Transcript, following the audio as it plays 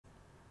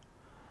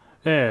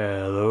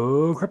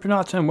Hello,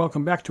 Cryptonauts, and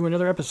welcome back to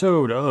another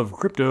episode of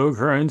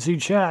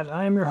Cryptocurrency Chat.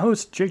 I am your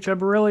host, Jake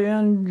Chabarelli,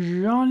 and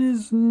John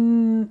is...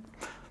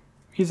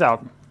 he's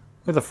out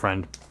with a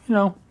friend. You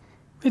know,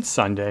 it's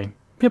Sunday.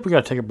 People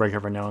gotta take a break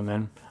every now and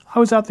then. I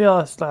was out the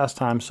last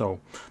time, so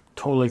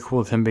totally cool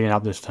with him being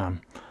out this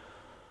time.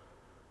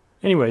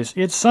 Anyways,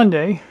 it's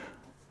Sunday,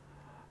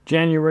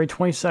 January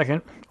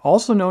 22nd,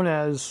 also known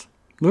as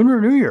Lunar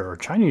New Year, or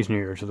Chinese New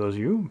Year to those of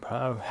you.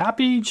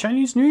 Happy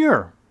Chinese New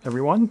Year,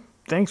 everyone.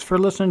 Thanks for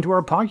listening to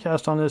our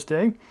podcast on this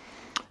day.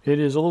 It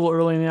is a little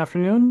early in the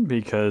afternoon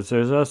because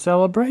there's a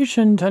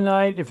celebration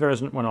tonight. If there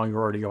isn't one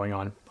already going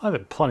on, I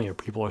think plenty of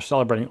people are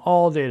celebrating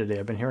all day today.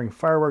 I've been hearing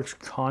fireworks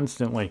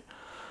constantly.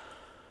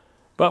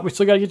 But we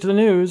still got to get to the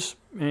news,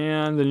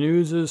 and the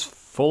news is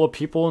full of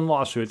people and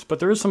lawsuits. But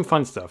there is some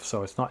fun stuff,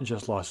 so it's not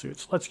just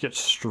lawsuits. Let's get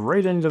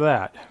straight into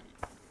that.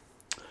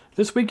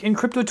 This week in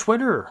crypto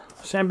Twitter,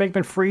 Sam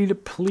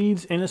Bankman-Fried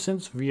pleads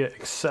innocence via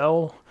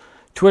Excel.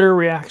 Twitter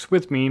reacts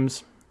with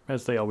memes,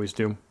 as they always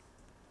do,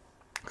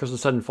 because of the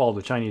sudden fall of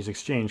the Chinese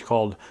exchange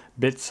called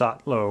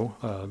Bitslato,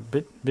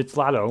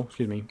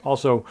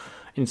 also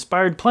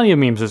inspired plenty of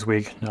memes this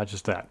week, not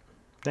just that.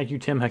 Thank you,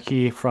 Tim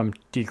Haki from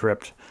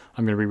Decrypt.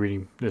 I'm going to be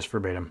reading this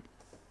verbatim.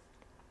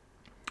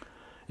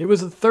 It was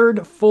the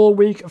third full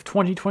week of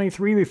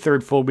 2023, the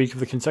third full week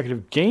of the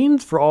consecutive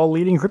gains for all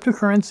leading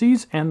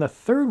cryptocurrencies, and the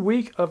third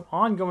week of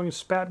ongoing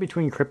spat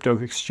between crypto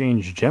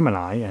exchange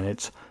Gemini and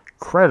its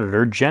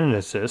creditor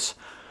Genesis.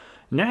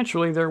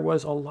 Naturally, there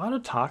was a lot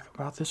of talk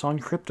about this on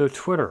crypto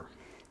Twitter.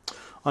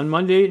 On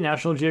Monday,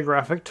 National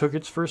Geographic took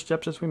its first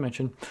steps, as we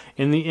mentioned,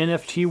 in the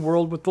NFT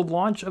world with the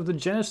launch of the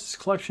Genesis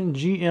Collection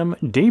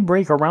GM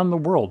Daybreak around the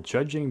world.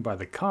 Judging by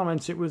the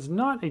comments, it was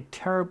not a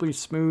terribly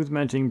smooth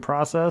minting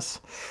process.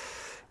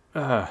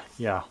 Here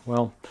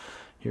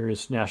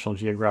is National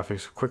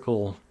Geographic's quick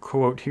little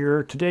quote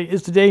here. Today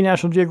is the day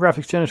National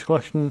Geographic's Genesis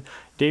Collection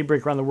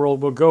Daybreak around the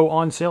world will go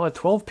on sale at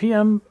 12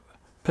 p.m.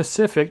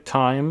 Pacific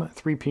time,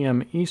 3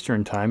 p.m.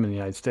 Eastern time in the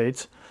United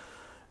States.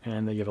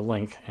 And they give a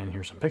link, and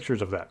here's some pictures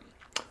of that.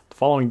 The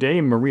following day,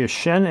 Maria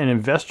Shen, an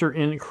investor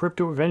in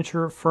crypto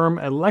venture firm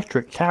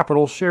Electric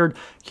Capital, shared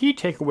key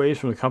takeaways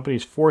from the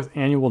company's fourth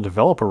annual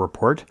developer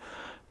report.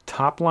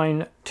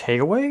 Top-line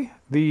takeaway?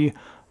 The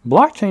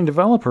blockchain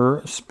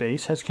developer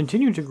space has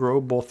continued to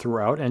grow both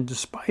throughout and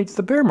despite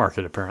the bear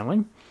market,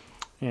 apparently.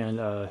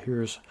 And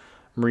here's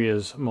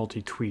Maria's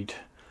multi-tweet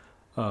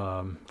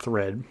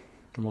thread,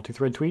 a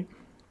multi-thread tweet.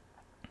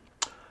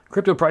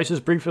 Crypto prices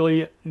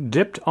briefly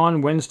dipped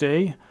on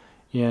Wednesday.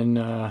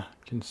 You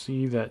can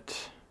see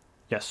that,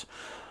 yes.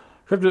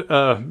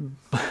 On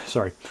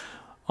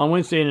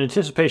Wednesday, in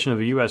anticipation of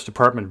the U.S.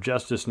 Department of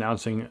Justice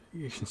announcing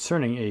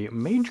concerning a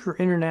major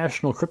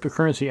international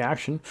cryptocurrency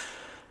action,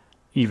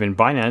 even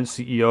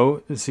Binance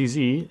CEO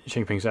CZ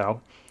Changpeng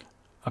Zhao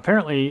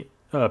apparently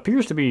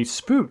appears to be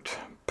spooked,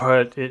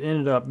 but it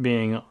ended up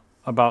being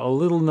about a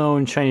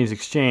little-known Chinese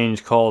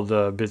exchange called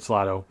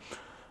Bitslato.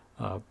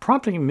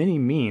 Prompting many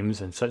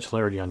memes and such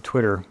hilarity on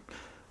Twitter,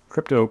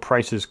 crypto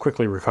prices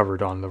quickly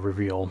recovered on the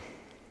reveal.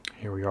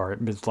 Here we are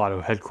at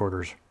Bitslato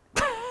headquarters.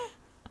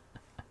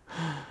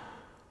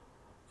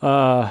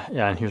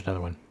 And here's another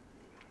one.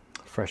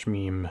 Fresh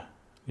meme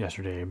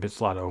yesterday,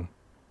 Bitslato.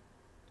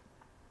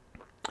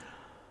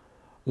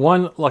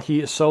 One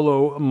lucky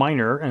solo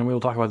miner, and we'll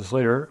talk about this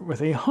later,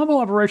 with a humble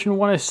operation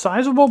won a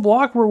sizable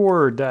block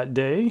reward that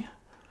day.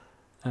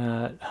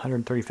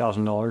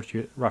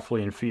 $130,000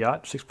 roughly in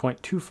fiat,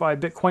 6.25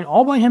 Bitcoin,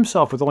 all by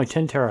himself with only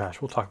 10 terahash.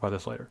 We'll talk about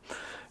this later.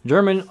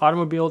 German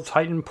automobile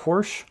titan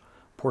Porsche,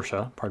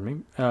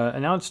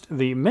 announced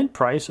the mint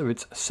price of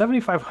its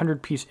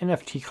 7,500-piece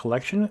NFT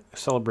collection,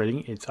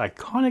 celebrating its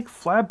iconic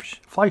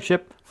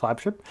flagship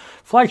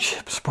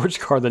sports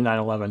car, the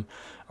 911,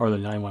 or the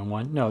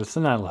 911. No, it's the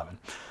 911.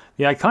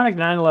 The iconic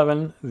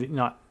 911,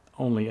 not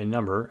only a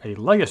number, a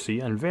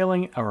legacy,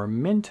 unveiling our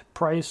mint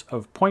price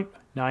of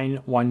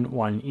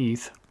 0.911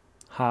 ETH.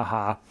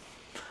 Haha.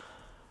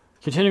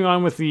 Continuing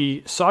on with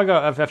the saga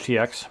of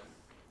FTX.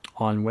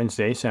 On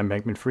Wednesday, Sam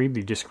Bankman-Fried,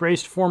 the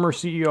disgraced former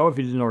CEO, if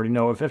you didn't already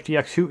know, of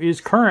FTX, who is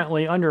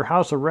currently under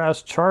house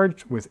arrest,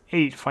 charged with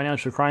 8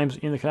 financial crimes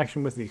in the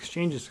connection with the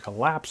exchange's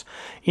collapse,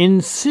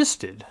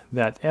 insisted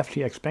that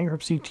FTX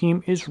bankruptcy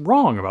team is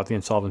wrong about the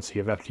insolvency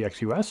of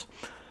FTX US.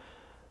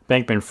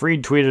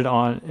 Bankman-Fried tweeted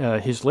on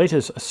his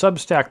latest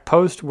Substack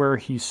post where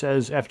he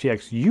says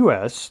FTX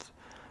US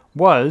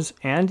was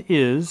and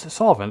is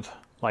solvent,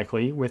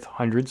 likely with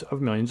hundreds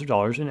of millions of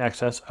dollars in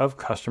excess of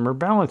customer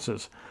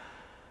balances.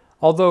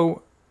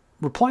 Although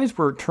replies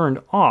were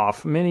turned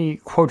off, many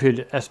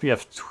quoted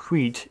SBF's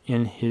tweet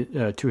in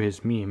to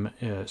his meme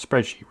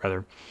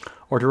spreadsheet,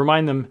 or to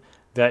remind them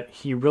that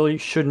he really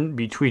shouldn't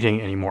be tweeting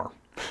anymore.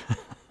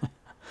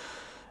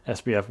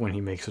 SBF when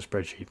he makes a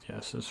spreadsheet.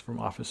 Yes, this is from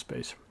Office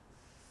Space.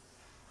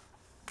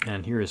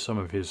 And here is some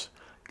of his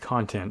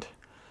content.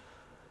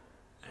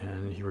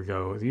 And here we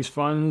go. These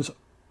funds,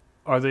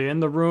 are they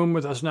in the room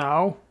with us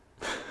now?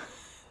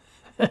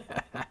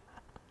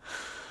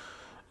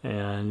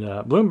 And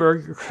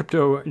Bloomberg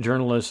crypto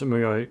journalist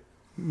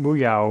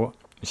Muyao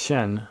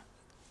Shen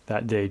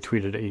that day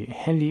tweeted a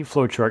handy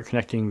flowchart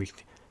connecting the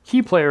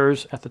key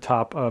players at the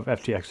top of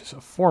FTX's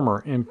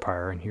former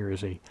empire. And here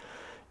is a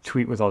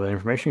tweet with all that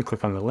information.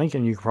 Click on the link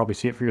and you can probably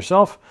see it for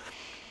yourself.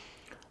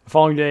 The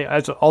following day,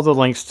 all the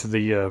links to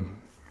the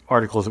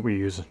articles that we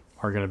use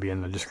are going to be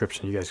in the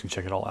description. You guys can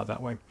check it all out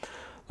that way.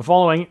 The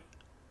following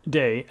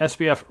day,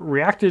 SBF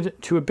reacted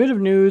to a bit of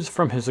news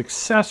from his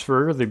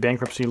successor, the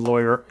bankruptcy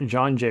lawyer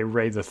John J.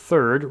 Ray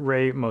III.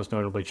 Ray most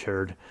notably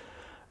chaired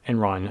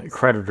Enron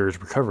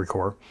Creditors Recovery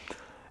Corp.,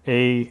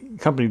 a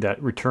company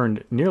that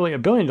returned nearly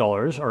 $1 billion,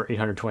 or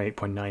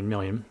 $828.9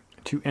 million,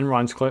 to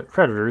Enron's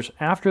creditors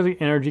after the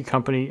energy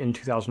company in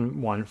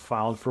 2001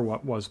 filed for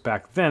what was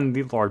back then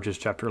the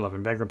largest Chapter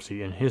 11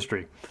 bankruptcy in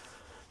history.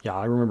 Yeah,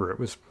 I remember it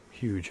was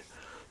huge.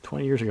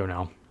 20 years ago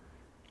now.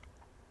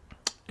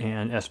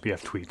 And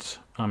SBF tweets.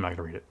 I'm not going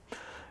to read it.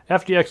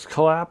 FTX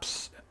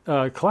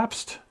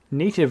collapsed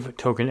native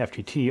token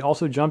FTT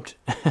also jumped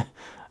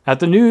at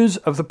the news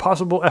of the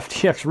possible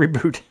FTX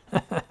reboot.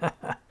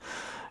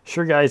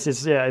 Sure, guys,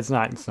 it's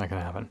not going to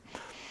happen.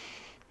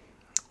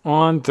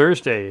 On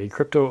Thursday, a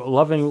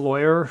crypto-loving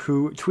lawyer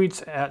who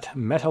tweets at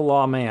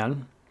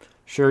MetaLawMan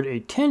shared a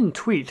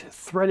 10-tweet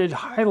threaded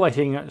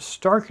highlighting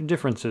stark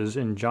differences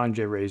in John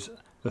J. Ray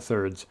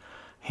III's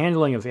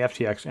handling of the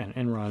FTX and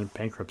Enron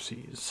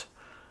bankruptcies.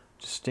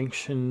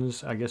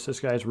 Distinctions. I guess this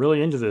guy's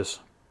really into this.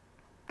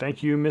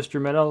 Thank you,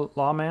 Mr.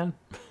 MetaLawMan.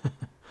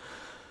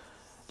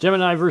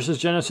 Gemini versus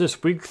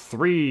Genesis Week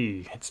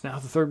 3. It's now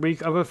the third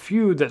week of a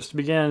feud that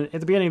began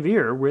at the beginning of the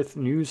year with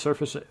news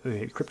surface.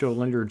 Crypto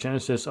lender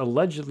Genesis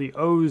allegedly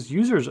owes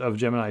users of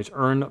Gemini's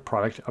Earn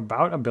product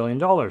about $1 billion.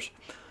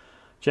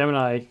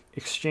 Gemini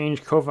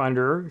Exchange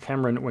co-founder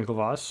Cameron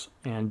Winklevoss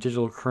and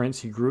digital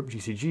currency group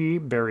GCG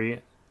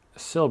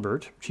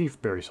Chief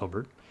Barry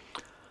Silbert,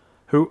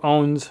 who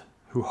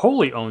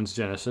wholly owns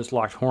Genesis,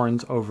 locked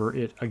horns over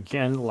it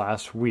again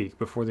last week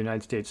before the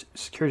United States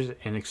Securities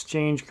and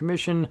Exchange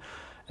Commission,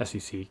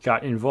 SEC,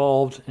 got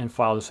involved and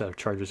filed a set of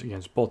charges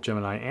against both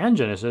Gemini and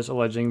Genesis,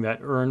 alleging that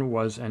Earn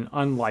was an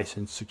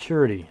unlicensed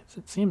security.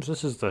 It seems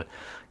this is the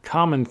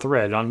common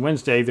thread. On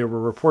Wednesday, there were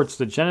reports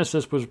that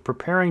Genesis was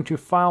preparing to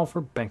file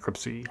for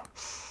bankruptcy.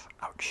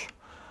 Ouch.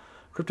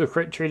 Crypto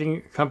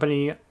trading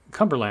company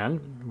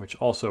Cumberland, which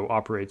also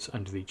operates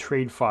under the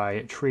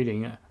TradeFi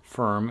trading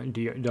firm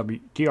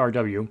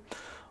DRW,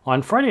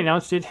 on Friday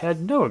announced it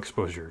had no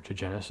exposure to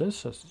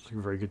Genesis. That's a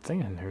very good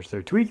thing, and here's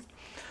their tweet.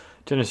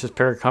 Genesis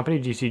parent company,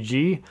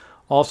 GCG,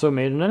 also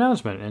made an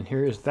announcement, and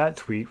here is that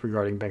tweet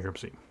regarding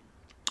bankruptcy.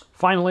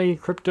 Finally,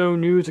 crypto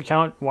news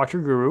account Watcher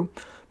Guru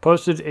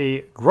posted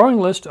a growing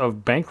list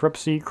of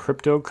bankruptcy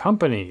crypto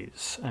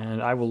companies,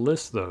 and I will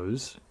list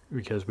those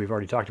because we've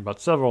already talked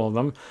about several of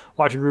them.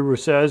 Watcher Guru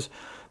says,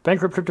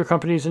 bankrupt crypto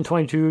companies in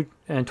 22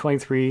 and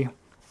 23,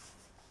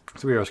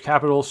 Three Arrows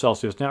Capital,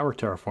 Celsius Network,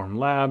 Terraform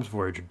Labs,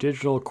 Voyager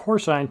Digital, Core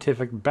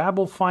Scientific,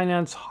 Babel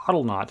Finance,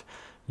 HODLNOT,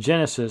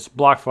 Genesis,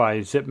 BlockFi,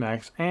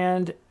 ZipMax,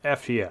 and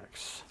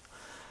FTX.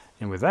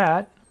 And with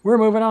that, we're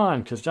moving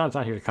on because John's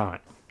not here to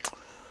comment.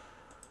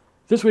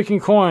 This week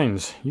in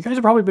coins, you guys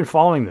have probably been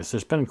following this.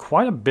 There's been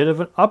quite a bit of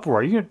an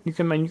uproar. You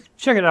can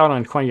check it out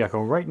on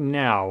CoinGecko right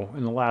now.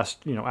 In the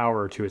last hour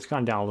or two, it's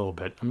gone down a little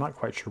bit. I'm not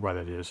quite sure why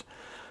that is,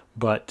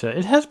 but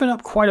it has been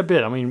up quite a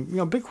bit. I mean,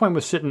 Bitcoin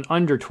was sitting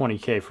under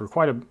 20K for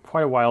quite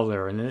a while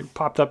there, and then it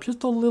popped up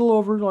just a little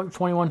over like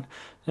 21, and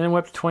then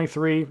went up to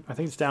 23. I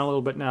think it's down a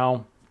little bit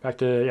now, back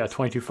to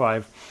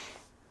 22.5.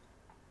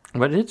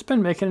 But it's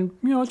been making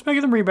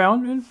a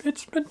rebound, and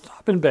it's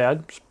not been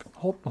bad.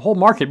 The whole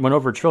market went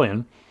over $1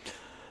 trillion.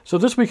 So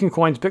this week in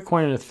coins,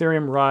 Bitcoin and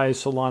Ethereum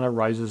rise. Solana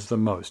rises the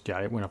most. Yeah,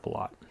 it went up a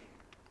lot.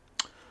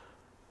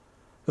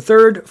 The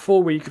third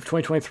full week of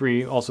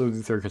 2023, also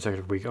the third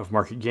consecutive week of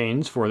market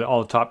gains for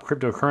all the top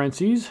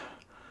cryptocurrencies.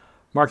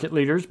 Market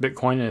leaders,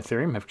 Bitcoin and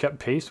Ethereum, have kept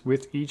pace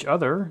with each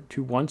other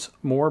to once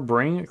more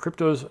bring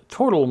crypto's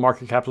total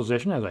market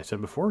capitalization, as I said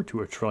before, to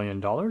 $1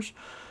 trillion.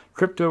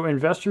 Crypto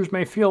investors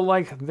may feel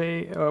like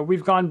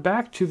we've gone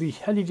back to the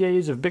heady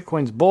days of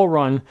Bitcoin's bull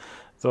run,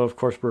 though, of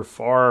course, we're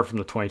far from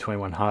the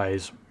 2021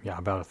 highs. Yeah,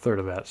 about a third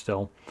of that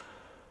still.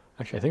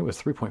 Actually, I think it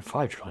was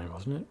 3.5 trillion,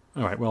 wasn't it?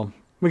 All right, well,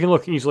 we can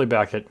look easily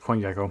back at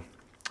CoinGecko.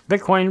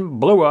 Bitcoin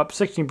blew up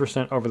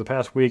 16% over the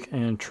past week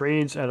and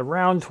trades at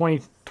around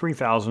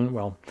 23,000.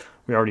 Well,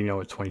 we already know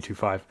it's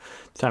 22.5 at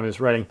the time of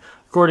this writing.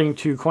 According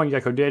to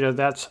CoinGecko data,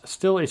 that's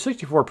still a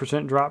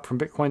 64% drop from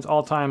Bitcoin's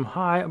all-time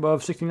high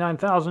above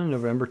 69,000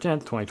 November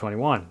 10th,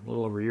 2021, a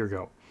little over a year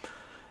ago.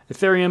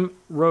 Ethereum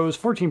rose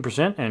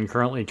 14% and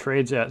currently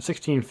trades at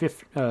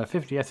 1650. I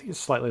think it's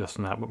slightly less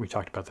than that, but we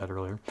talked about that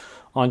earlier.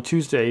 On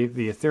Tuesday,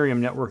 the Ethereum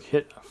network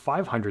hit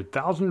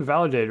 500,000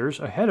 validators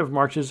ahead of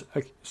March's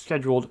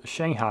scheduled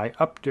Shanghai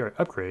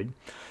upgrade.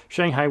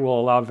 Shanghai will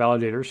allow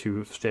validators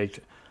who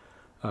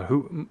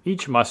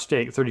each must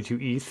stake 32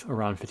 ETH,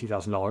 around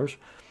 $50,000,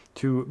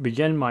 to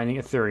begin mining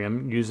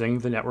Ethereum using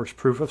the network's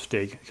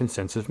proof-of-stake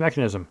consensus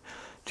mechanism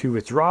to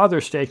withdraw their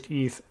staked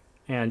ETH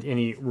and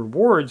any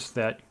rewards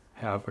that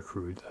have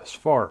accrued thus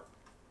far.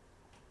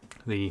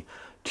 The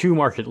Two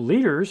market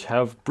leaders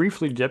have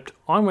briefly dipped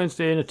on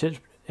Wednesday in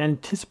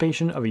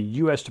anticipation of a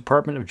U.S.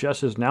 Department of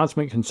Justice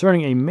announcement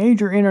concerning a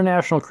major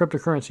international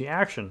cryptocurrency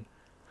action.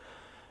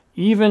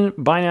 Even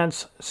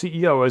Binance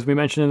CEO, as we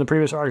mentioned in the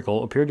previous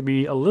article, appeared to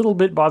be a little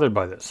bit bothered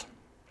by this,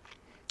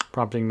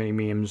 prompting many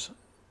memes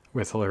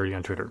with hilarity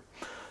on Twitter.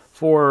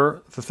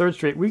 For the third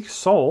straight week,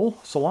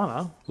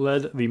 Solana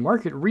led the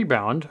market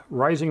rebound,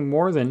 rising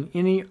more than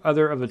any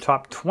other of the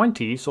top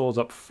 20. Sol's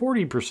up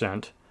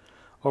 40%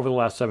 over the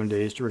last 7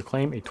 days to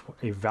reclaim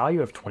a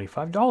value of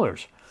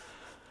 $25.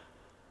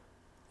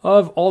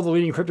 Of all the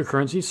leading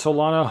cryptocurrencies,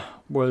 Solana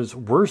was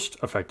worst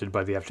affected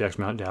by the FTX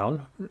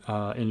meltdown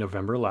in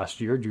November last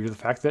year due to the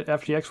fact that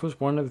FTX was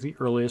one of the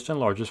earliest and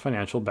largest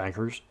financial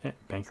backers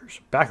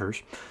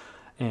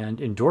and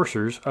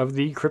endorsers of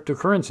the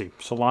cryptocurrency.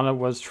 Solana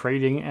was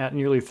trading at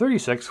nearly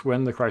 36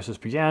 when the crisis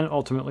began,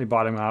 ultimately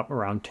bottoming out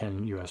around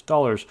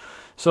 $10.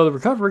 So the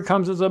recovery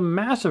comes as a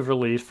massive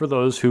relief for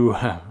those who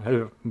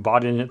have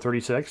bought in at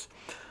 36.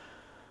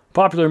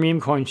 Popular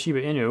meme coin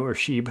Shiba Inu, or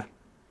SHIB,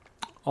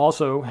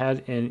 also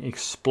had an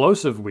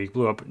explosive week,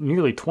 blew up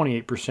nearly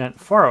 28%,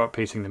 far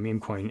outpacing the meme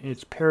coin,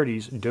 its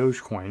parodies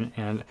Dogecoin,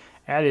 and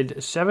added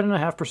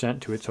 7.5%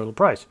 to its total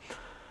price.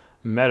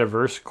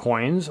 Metaverse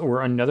coins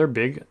were another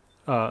big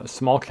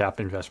small cap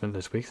investment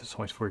this week. It's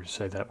always weird to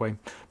say that way.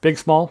 Big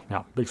small?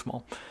 No, big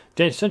small.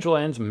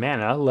 Decentraland's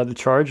Mana led the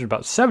charge at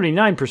about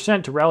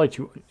 79% to rally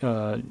to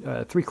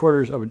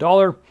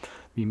 $0.75.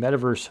 The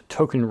Metaverse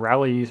token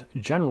rallies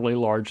generally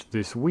large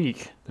this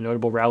week. The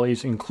notable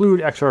rallies include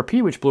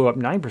XRP, which blew up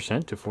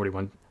 9% to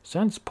 41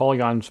 cents.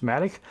 Polygon's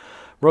Matic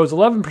rose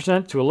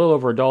 11% to a little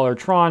over $1.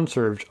 Tron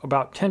surged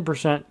about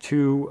 10%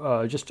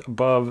 to just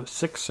above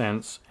 6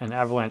 cents. And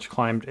Avalanche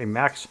climbed a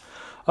max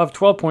of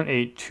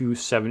 12.8 to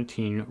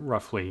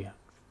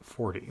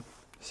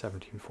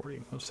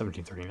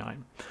 17.39.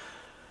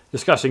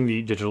 Discussing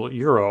the digital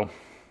euro.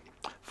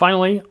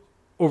 Finally,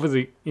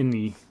 in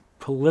the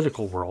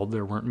political world,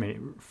 there weren't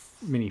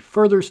many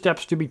further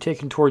steps to be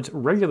taken towards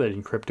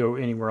regulating crypto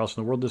anywhere else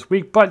in the world this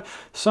week, but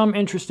some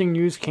interesting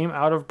news came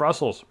out of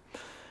Brussels.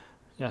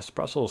 Yes,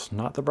 Brussels,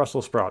 not the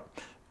Brussels sprout.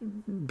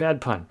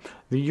 Bad pun.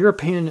 The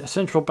European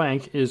Central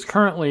Bank is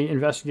currently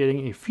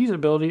investigating a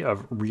feasibility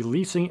of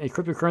releasing a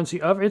cryptocurrency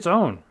of its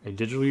own, a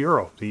digital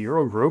euro. The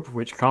Euro Group,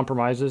 which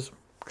comprises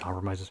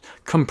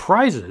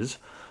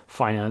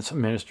finance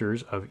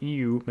ministers of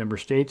EU member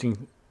states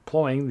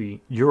employing the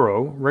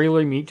euro,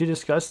 regularly meet to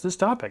discuss this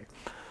topic.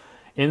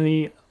 In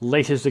the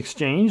latest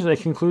exchange, they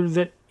concluded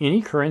that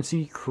any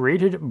currency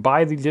created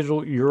by the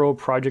digital euro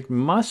project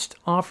must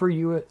offer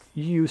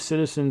EU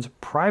citizens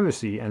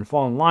privacy and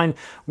fall in line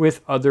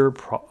with other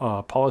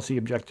policy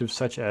objectives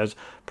such as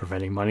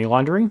preventing money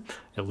laundering,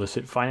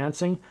 illicit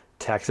financing,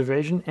 tax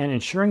evasion, and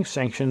ensuring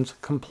sanctions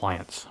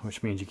compliance,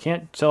 which means you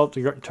can't sell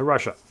it to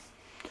Russia.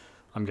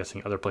 I'm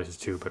guessing other places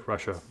too, but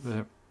Russia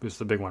is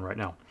the big one right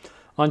now.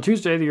 On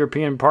Tuesday, the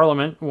European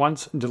Parliament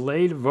once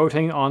delayed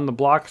voting on the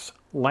bloc's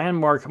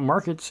Landmark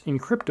Markets in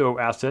Crypto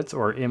Assets,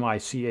 or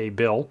MICA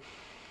bill.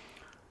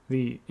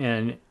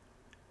 An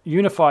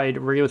unified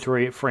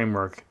regulatory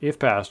framework, if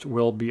passed,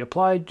 will be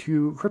applied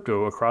to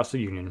crypto across the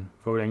Union.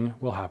 Voting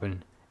will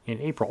happen in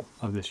April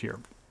of this year.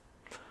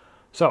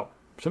 So,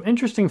 some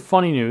interesting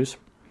funny news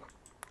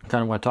I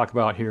kind of want to talk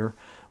about here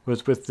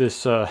was with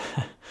this,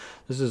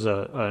 this is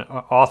an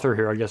author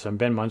here, I guess,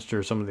 Ben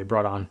Munster, somebody they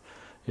brought on,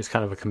 is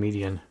kind of a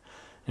comedian.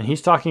 And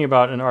he's talking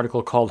about an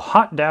article called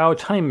Hot DAO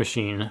Time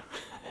Machine.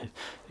 I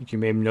think you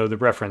may know the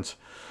reference.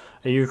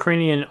 A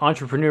Ukrainian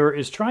entrepreneur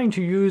is trying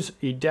to use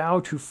a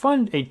DAO to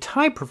fund a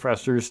Thai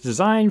professor's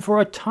design for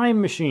a time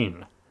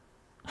machine.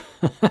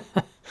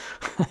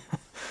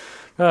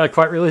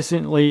 Quite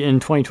recently, in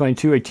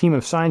 2022, a team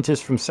of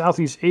scientists from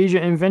Southeast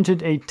Asia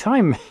invented a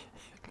time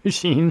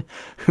machine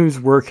whose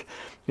work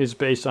is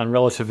based on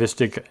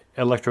relativistic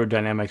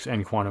electrodynamics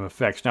and quantum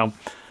effects. Now,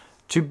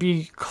 to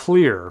be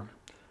clear,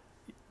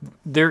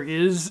 there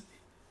is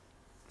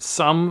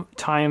some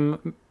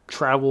time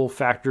travel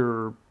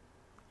factor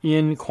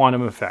in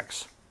quantum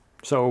effects.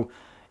 So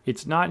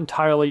it's not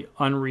entirely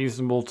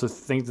unreasonable to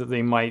think that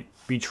they might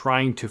be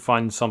trying to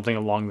fund something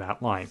along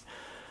that line.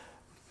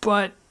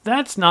 But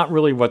that's not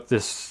really what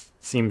this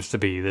seems to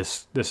be,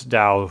 this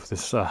DAO,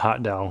 this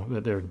hot DAO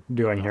that they're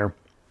doing here.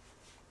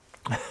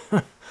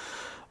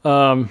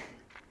 The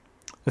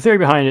theory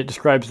behind it,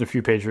 describes in a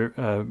few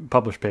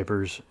published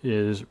papers,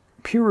 is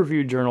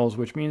peer-reviewed journals,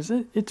 which means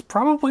it's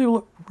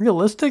probably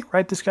realistic,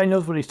 right? This guy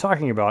knows what he's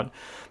talking about.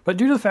 But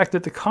due to the fact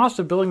that the cost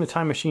of building the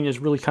time machine is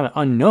really kind of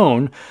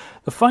unknown,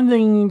 the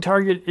funding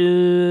target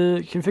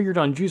is configured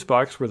on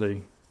Juicebox, where the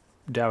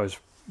DAO is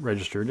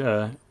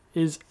registered,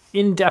 is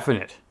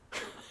indefinite.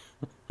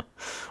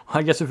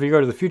 I guess if we go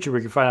to the future,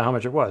 we can find out how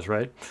much it was,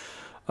 right?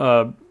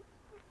 Due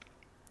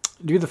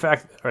to the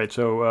fact, all right,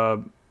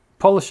 so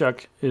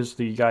Polishuk is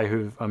the guy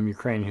from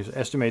Ukraine who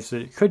estimates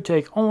that it could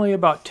take only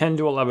about 10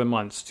 to 11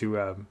 months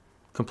to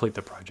complete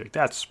the project.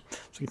 It's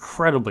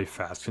incredibly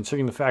fast,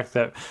 considering the fact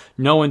that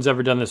no one's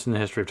ever done this in the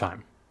history of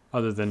time,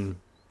 other than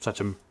such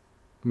a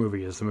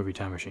movie as the movie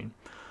Time Machine.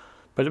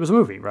 But it was a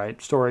movie,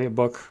 right? Story, a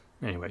book,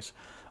 anyways.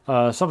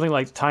 Something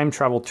like time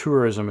travel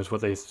tourism is what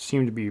they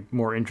seem to be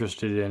more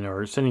interested in,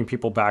 or sending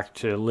people back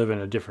to live in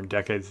a different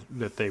decade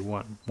that they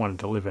wanted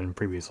to live in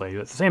previously.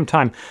 At the same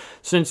time,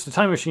 since the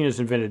time machine is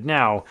invented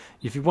now,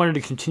 if you wanted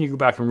to continue to go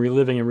back and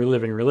reliving,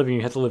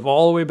 you have to live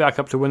all the way back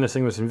up to when this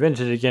thing was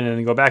invented again and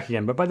then go back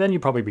again. But by then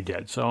you'd probably be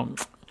dead, so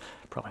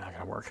probably not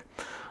going to work.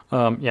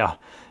 Yeah,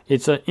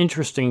 it's an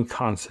interesting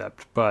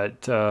concept,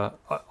 but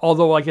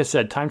although, like I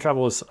said, time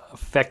travel is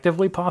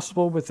effectively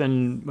possible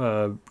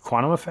within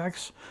quantum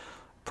effects,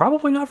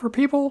 probably not for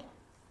people.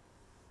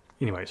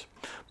 Anyways,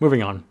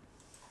 moving on.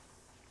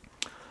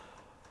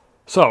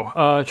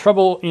 So,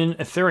 trouble in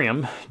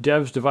Ethereum.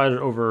 Devs divided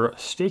over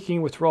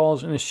staking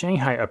withdrawals in the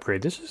Shanghai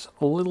upgrade. This is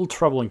a little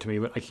troubling to me,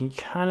 but I can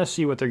kind of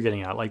see what they're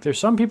getting at. Like, there's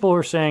some people who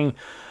are saying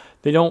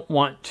they don't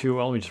want to...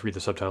 Well, let me just read the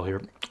subtitle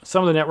here.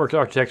 Some of the network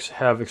architects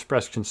have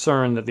expressed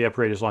concern that the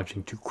upgrade is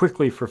launching too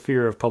quickly for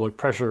fear of public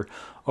pressure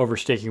over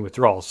staking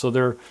withdrawals. So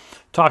they're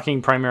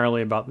talking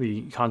primarily about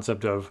the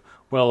concept of,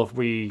 well, if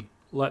we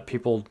let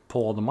people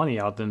pull all the money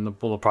out, then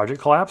will the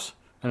project collapse?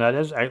 And that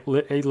is a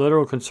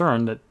literal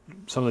concern that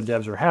some of the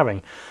devs are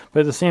having.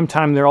 But at the same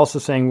time, they're also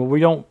saying, well, we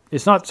don't...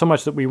 It's not so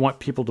much that we want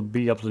people to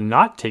be able to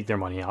not take their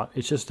money out.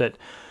 It's just that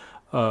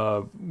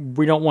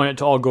we don't want it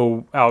to all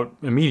go out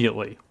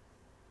immediately.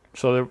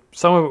 So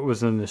some of it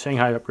was in the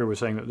Shanghai upgrade was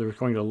saying that there was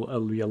going to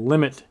be a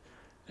limit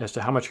as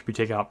to how much could be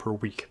taken out per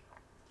week.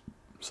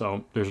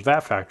 So there's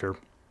that factor.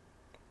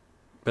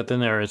 But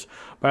then there is,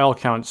 by all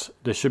accounts,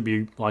 this should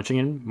be launching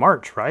in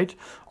March, right?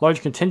 A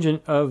large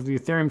contingent of the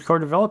Ethereum core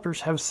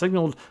developers have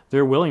signaled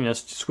their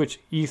willingness to switch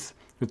ETH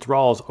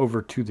withdrawals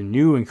over to the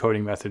new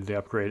encoding method of the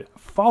upgrade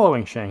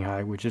following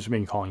Shanghai, which has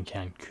been calling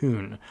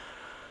Cancun.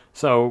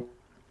 So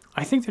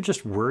I think they're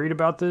just worried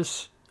about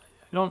this.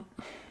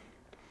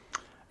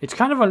 It's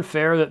kind of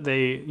unfair that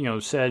they,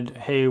 said,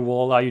 hey,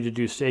 we'll allow you to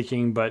do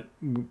staking, but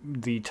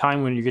the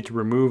time when you get to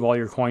remove all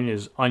your coin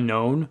is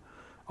unknown.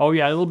 Oh,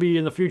 yeah, it'll be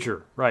in the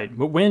future, right?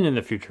 But when in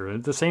the future?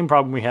 The same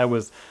problem we had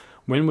with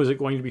when was it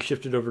going to be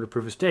shifted over to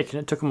proof of stake? And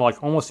it took them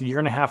like almost a year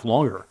and a half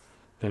longer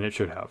than it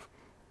should have.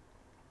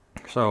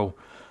 So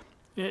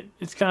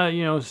it's kind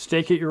of,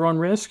 stake at your own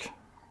risk,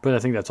 but I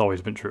think that's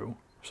always been true.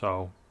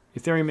 So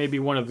Ethereum may be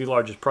one of the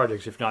largest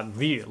projects, if not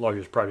the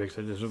largest project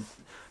that is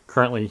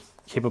currently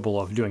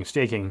capable of doing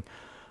staking.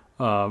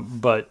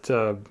 But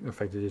in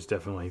fact, it is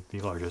definitely the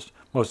largest,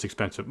 most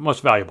expensive,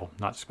 most valuable,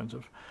 not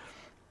expensive.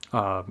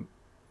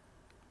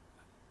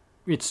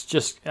 It's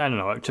just, I don't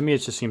know, to me it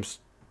just seems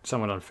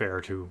somewhat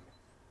unfair to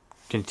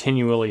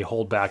continually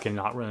hold back and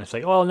not really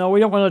say, oh, no, we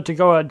don't want it to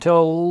go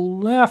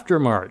until after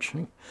March.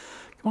 Come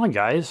on,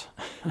 guys.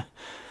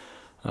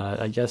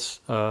 I guess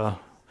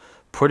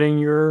putting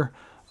your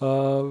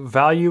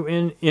value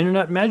in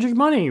internet magic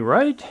money,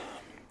 right?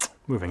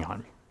 Moving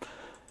on.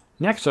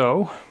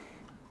 Nexo.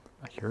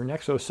 Here,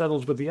 Nexo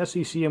settles with the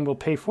SEC and will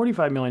pay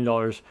 $45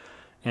 million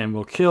and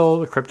will kill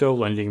the crypto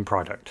lending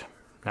product.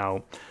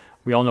 Now,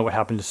 we all know what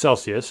happened to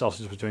Celsius.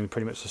 Celsius was doing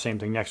pretty much the same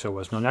thing Nexo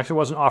was. Now, Nexo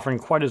wasn't offering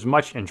quite as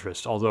much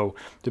interest, although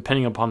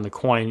depending upon the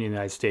coin in the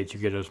United States,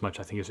 you get as much,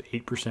 I think, as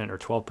 8% or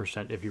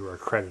 12% if you were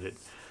accredited.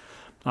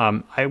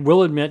 I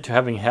will admit to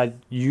having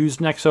used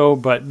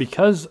Nexo, but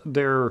because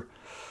their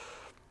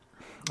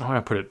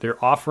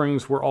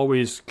offerings were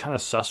always kind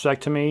of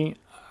suspect to me,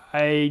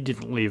 I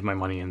didn't leave my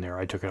money in there.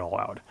 I took it all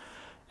out.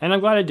 And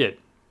I'm glad I did.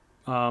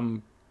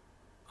 I'm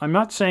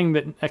not saying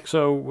that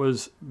Nexo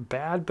was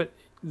bad, but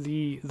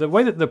the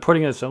way that they're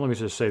putting it, so let me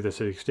just say this,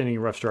 extending a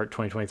rough start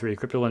 2023,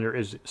 crypto lender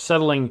is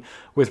settling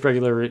with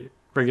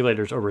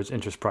regulators over its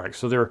interest products.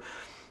 So they're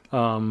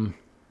going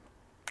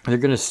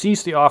to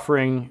cease the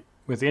offering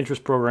with the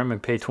interest program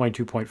and pay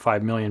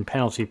 $22.5 million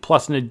penalty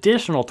plus an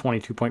additional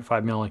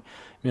 $22.5 million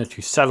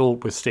to settle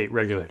with state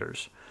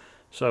regulators.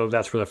 So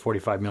that's where the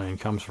 $45 million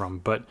comes from.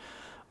 But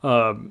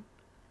I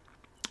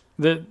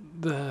don't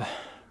know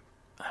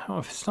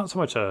if it's not so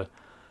much a...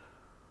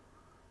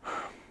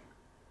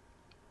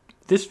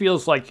 This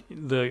feels like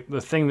the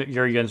thing that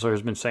Gary Gensler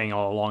has been saying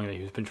all along, that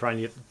he's been trying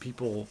to get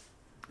people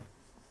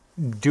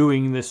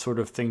doing this sort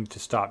of thing to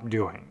stop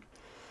doing.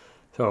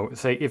 So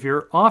say if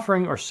you're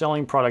offering or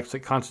selling products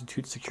that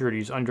constitute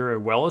securities under a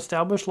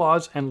well-established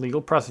laws and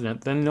legal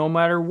precedent, then no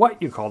matter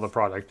what you call the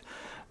product,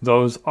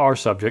 those are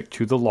subject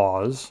to the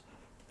laws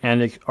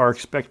and are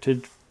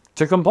expected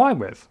to comply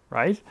with,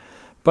 right?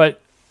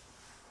 But,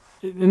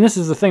 and this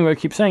is the thing that I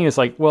keep saying, is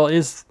like, well,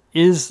 is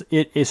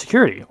it a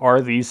security?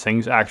 Are these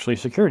things actually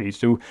securities?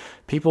 Do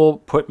people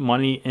put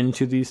money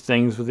into these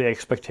things with the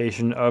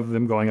expectation of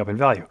them going up in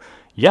value?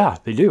 Yeah,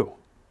 they do.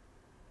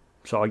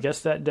 So I guess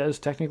that does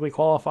technically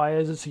qualify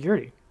as a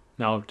security.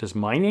 Now, does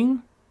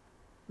mining?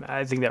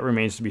 I think that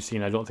remains to be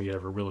seen. I don't think it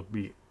ever will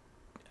be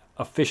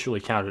officially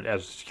counted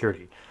as a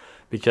security.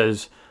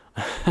 Because,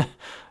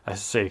 I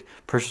say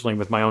personally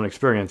with my own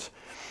experience,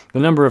 the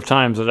number of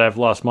times that I've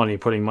lost money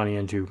putting money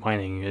into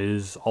mining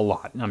is a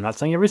lot. I'm not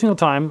saying every single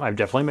time. I've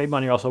definitely made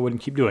money, or else I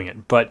wouldn't keep doing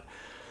it. But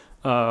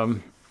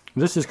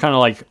this is kind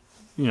of like,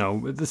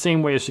 the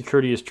same way a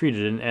security is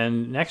treated.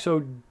 And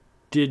Nexo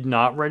did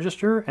not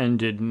register and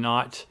did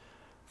not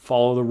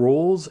follow the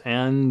rules,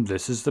 and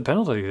this is the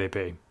penalty they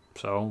pay.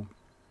 So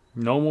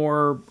no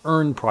more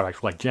earned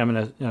products like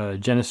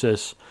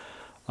Genesis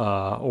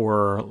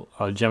or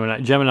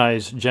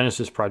Gemini's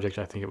Genesis project.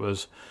 I think it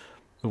was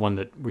the one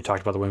that we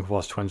talked about. The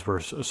Winklevoss twins were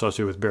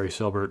associated with Barry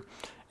Silbert,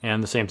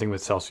 and the same thing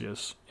with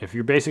Celsius. If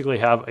you basically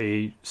have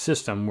a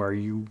system where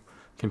you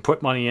can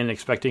put money in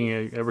expecting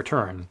a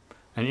return,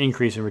 an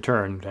increase in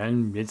return,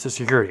 then it's a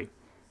security.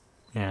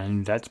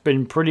 And that's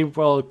been pretty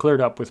well cleared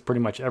up with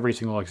pretty much every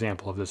single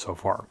example of this so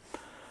far.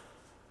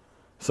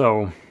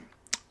 So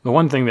the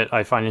one thing that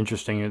I find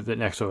interesting that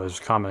Nexo is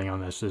commenting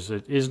on this is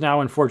it is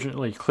now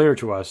unfortunately clear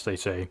to us, they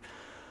say,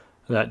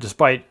 that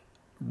despite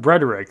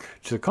rhetoric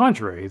to the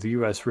contrary, the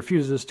U.S.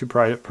 refuses to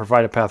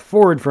provide a path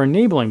forward for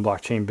enabling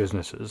blockchain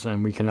businesses,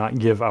 and we cannot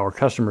give our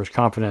customers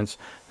confidence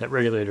that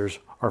regulators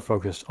are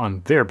focused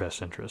on their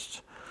best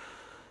interests.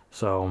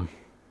 So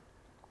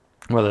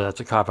whether that's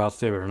a cop-out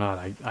statement or not,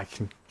 I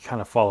can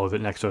kind of follow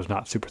that Nexo is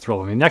not super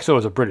thrilled. I mean, Nexo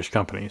is a British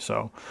company,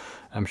 so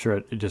I'm sure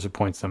it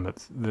disappoints them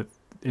that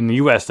in the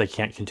U.S. they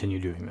can't continue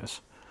doing this.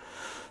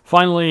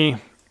 Finally,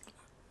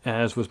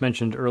 as was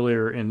mentioned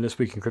earlier in This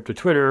Week in Crypto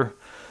Twitter,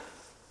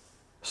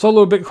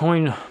 Solo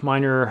Bitcoin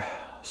miner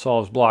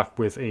solves block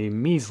with a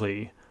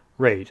measly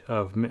rate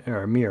of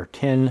a mere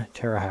 10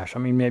 terahash. I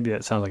mean, maybe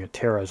that sounds like a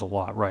tera is a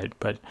lot, right?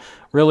 But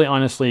really,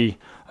 honestly,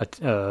 I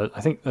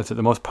think that's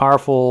the most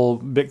powerful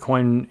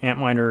Bitcoin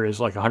Antminer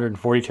is like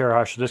 140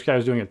 terahash. So this guy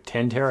was doing a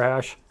 10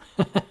 terahash.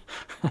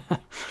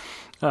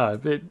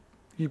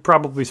 You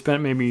probably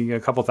spent maybe a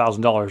couple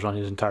 $1,000s on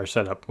his entire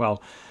setup.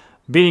 Well,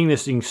 beating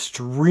this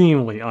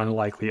extremely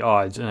unlikely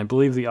odds, and I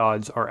believe the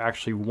odds are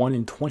actually 1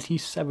 in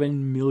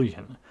 27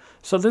 million.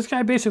 So this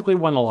guy basically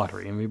won the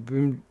lottery, and we've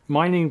been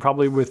mining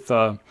probably with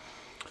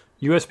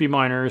USB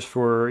miners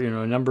for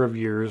a number of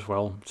years.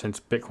 Well, since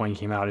Bitcoin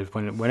came out, is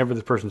whenever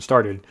this person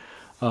started.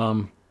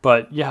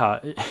 But yeah,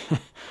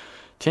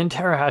 10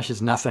 terahash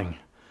is nothing.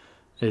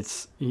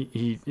 It's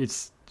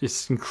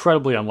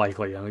incredibly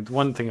unlikely. I mean,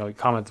 one thing I would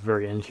comment at the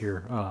very end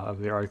here of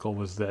the article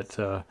was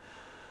that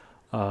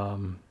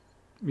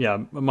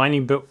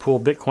mining pool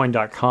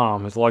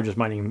Bitcoin.com is the largest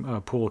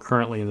mining pool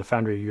currently in the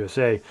Foundry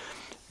USA.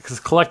 Because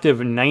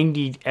collective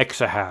 90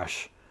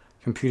 exahash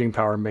computing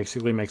power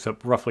basically makes up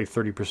roughly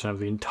 30% of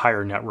the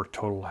entire network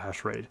total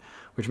hash rate,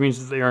 which means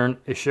that they earn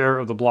a share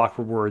of the block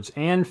rewards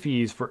and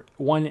fees for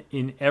 1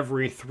 in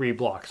every 3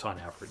 blocks on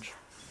average.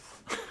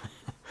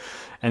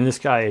 And this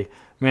guy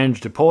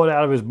managed to pull it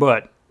out of his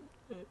butt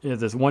at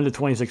this 1 to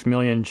 26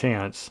 million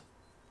chance.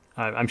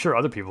 I'm sure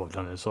other people have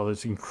done this, so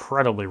it's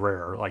incredibly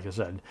rare, like I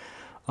said.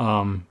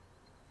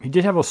 He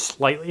did have a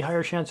slightly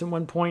higher chance at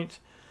one point,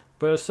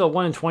 but it's still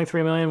 1 in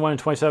 23 million, 1 in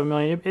 27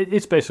 million.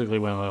 It's basically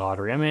winning the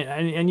lottery. I mean,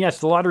 and yes,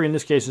 the lottery in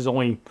this case is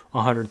only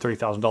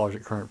 $130,000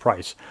 at current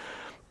price,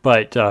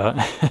 but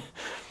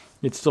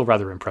it's still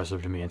rather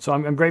impressive to me. And so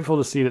I'm grateful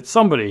to see that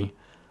somebody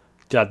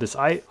did this.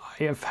 I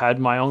have had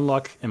my own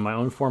luck in my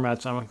own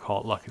formats. I'm going to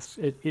call it luck.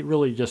 It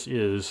really just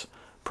is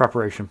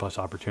preparation plus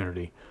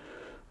opportunity.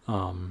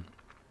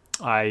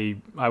 I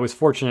was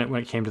fortunate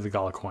when it came to the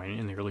Gala coin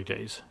in the early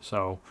days.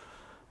 So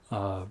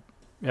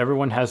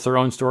everyone has their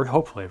own story.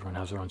 Hopefully everyone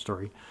has their own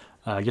story.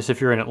 I guess if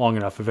you're in it long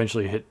enough,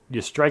 eventually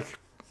you strike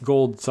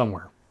gold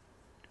somewhere.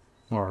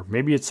 Or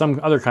maybe it's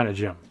some other kind of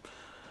gem.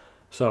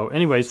 So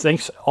anyways,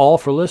 thanks all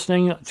for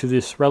listening to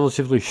this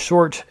relatively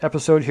short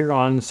episode here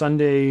on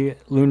Sunday,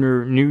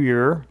 Lunar New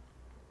Year.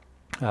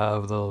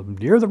 The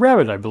Year of the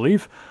Rabbit, I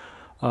believe.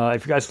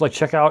 If you guys would like to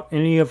check out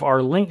any of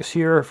our links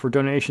here for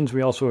donations,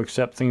 we also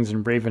accept things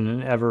in Raven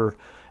and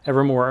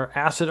Evermore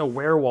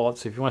asset-aware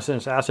wallets. If you want to send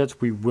us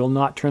assets, we will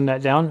not turn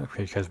that down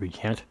because we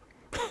can't.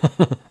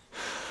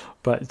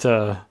 But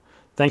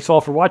thanks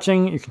all for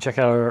watching. You can check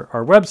out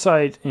our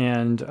website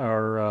and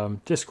our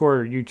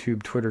Discord,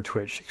 YouTube, Twitter,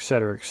 Twitch,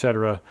 etc.,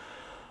 etc.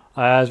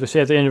 As we say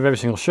at the end of every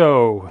single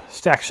show,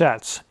 stack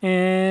sats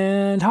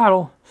and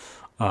hodl.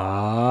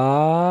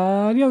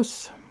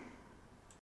 Adios.